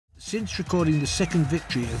Since recording the second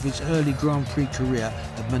victory of his early Grand Prix career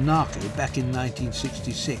at Monaco back in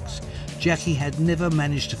 1966, Jackie had never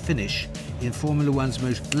managed to finish in Formula One's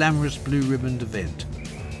most glamorous blue-ribboned event.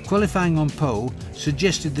 Qualifying on pole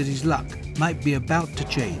suggested that his luck might be about to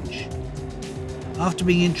change. After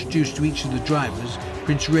being introduced to each of the drivers,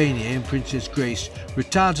 Prince Rainier and Princess Grace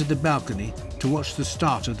retired to the balcony to watch the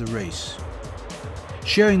start of the race.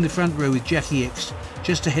 Sharing the front row with Jackie Ickx,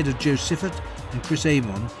 just ahead of Joe Siffert and Chris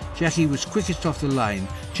Amon, Jackie was quickest off the line,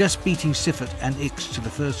 just beating Siffert and Ickx to the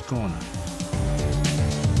first corner.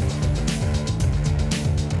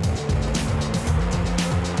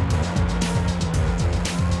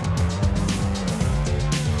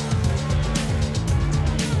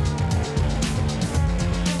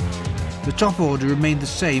 The top order remained the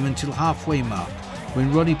same until halfway mark,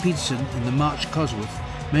 when Ronnie Peterson in the March Cosworth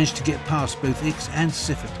managed to get past both Ickx and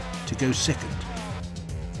Siffert to go second.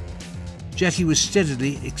 Jackie was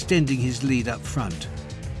steadily extending his lead up front,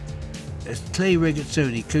 as Ickx and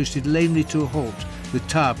Regazzoni coasted lamely to a halt with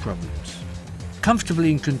tyre problems. Comfortably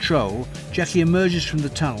in control, Jackie emerges from the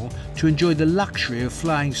tunnel to enjoy the luxury of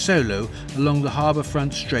flying solo along the harbour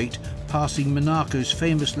front straight, passing Monaco's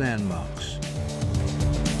famous landmarks.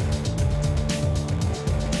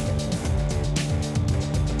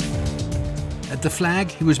 At the flag,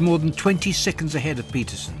 he was more than 20 seconds ahead of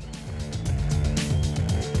Peterson.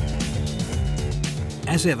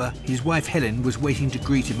 As ever, his wife Helen was waiting to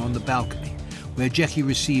greet him on the balcony, where Jackie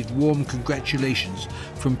received warm congratulations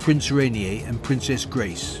from Prince Rainier and Princess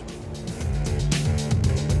Grace.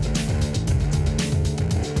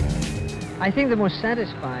 I think the most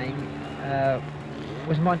satisfying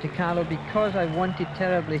was Monte Carlo, because I wanted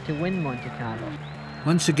terribly to win Monte Carlo.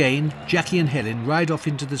 Once again, Jackie and Helen ride off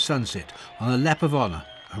into the sunset on a lap of honour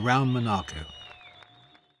around Monaco.